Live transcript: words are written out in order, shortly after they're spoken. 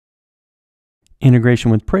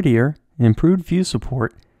integration with Prettier, improved Vue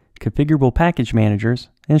support, configurable package managers,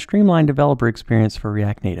 and streamlined developer experience for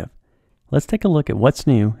React Native. Let's take a look at what's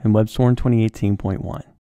new in WebStorm 2018.1.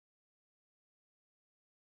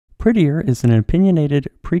 Prettier is an opinionated,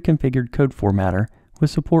 pre-configured code formatter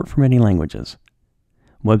with support for many languages.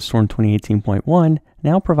 WebStorm 2018.1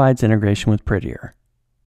 now provides integration with Prettier.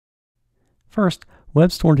 First,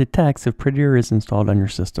 WebStorm detects if Prettier is installed on your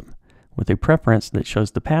system, with a preference that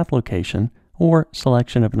shows the path location or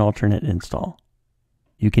selection of an alternate install.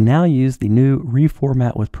 You can now use the new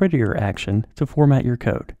Reformat with Prettier action to format your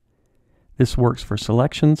code. This works for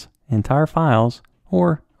selections, entire files,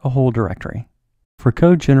 or a whole directory. For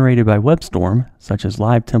code generated by WebStorm, such as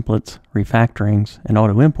live templates, refactorings, and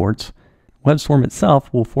auto imports, WebStorm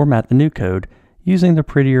itself will format the new code using the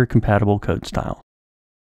Prettier compatible code style.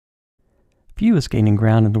 Vue is gaining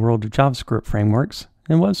ground in the world of JavaScript frameworks,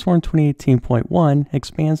 and WebStorm 2018.1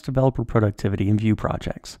 expands developer productivity in Vue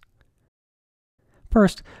projects.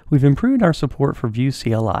 First, we've improved our support for Vue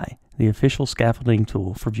CLI, the official scaffolding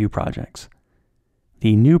tool for Vue projects.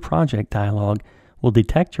 The New Project dialog will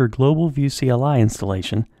detect your global Vue CLI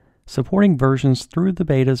installation, supporting versions through the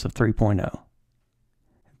betas of 3.0.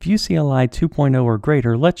 Vue CLI 2.0 or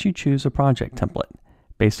greater lets you choose a project template.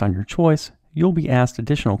 Based on your choice, you'll be asked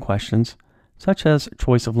additional questions, such as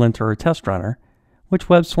choice of linter or test runner, which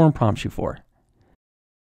WebStorm prompts you for.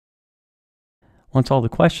 Once all the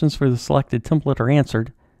questions for the selected template are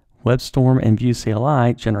answered, WebStorm and Vue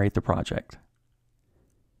CLI generate the project.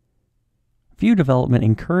 Vue development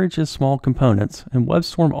encourages small components, and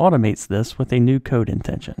WebStorm automates this with a new code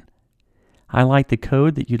intention. Highlight the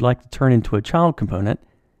code that you'd like to turn into a child component,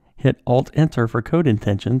 hit Alt-Enter for code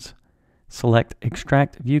intentions, select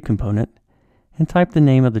Extract Vue Component, and type the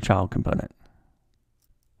name of the child component.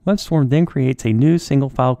 WebStorm then creates a new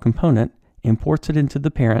single-file component, imports it into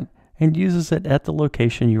the parent, and uses it at the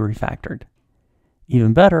location you refactored.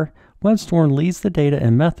 Even better, WebStorm leaves the data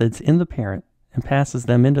and methods in the parent and passes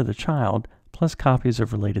them into the child, plus copies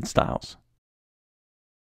of related styles.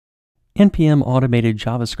 NPM automated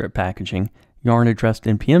JavaScript packaging, Yarn addressed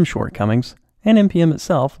NPM shortcomings, and NPM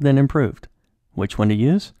itself then improved. Which one to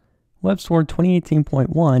use? WebStorm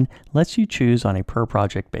 2018.1 lets you choose on a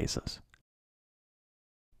per-project basis.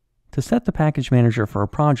 To set the package manager for a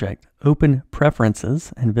project, open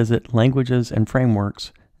Preferences and visit Languages and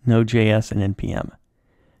Frameworks, Node.js and NPM.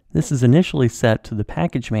 This is initially set to the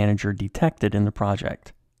package manager detected in the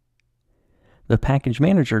project. The package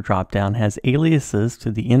manager dropdown has aliases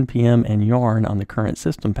to the NPM and Yarn on the current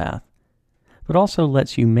system path, but also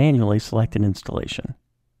lets you manually select an installation.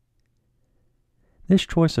 This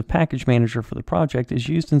choice of package manager for the project is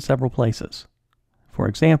used in several places. For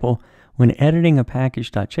example, when editing a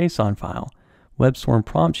package.json file, WebStorm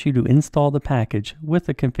prompts you to install the package with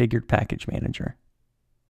the configured package manager.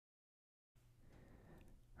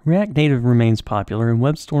 React Native remains popular, and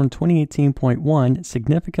WebStorm 2018.1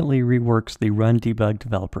 significantly reworks the Run Debug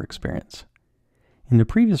developer experience. In the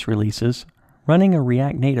previous releases, running a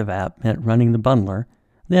React Native app meant running the bundler,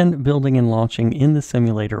 then building and launching in the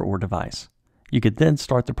simulator or device. You could then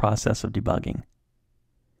start the process of debugging.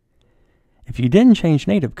 If you didn't change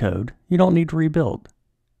native code, you don't need to rebuild.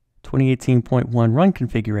 2018.1 run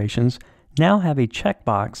configurations now have a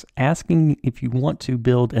checkbox asking if you want to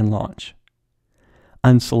build and launch.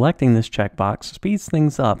 Unselecting this checkbox speeds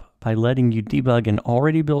things up by letting you debug an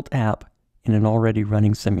already built app in an already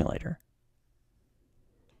running simulator.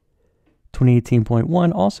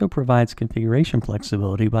 2018.1 also provides configuration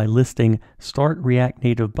flexibility by listing Start React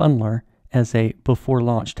Native Bundler as a before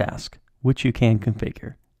launch task, which you can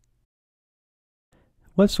configure.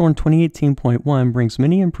 WebStorm 2018.1 brings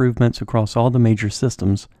many improvements across all the major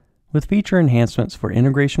systems, with feature enhancements for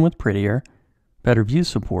integration with Prettier, better Vue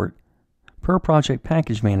support, per-project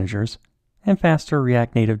package managers, and faster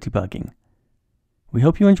React Native debugging. We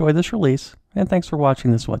hope you enjoy this release, and thanks for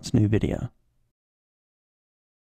watching this What's New video.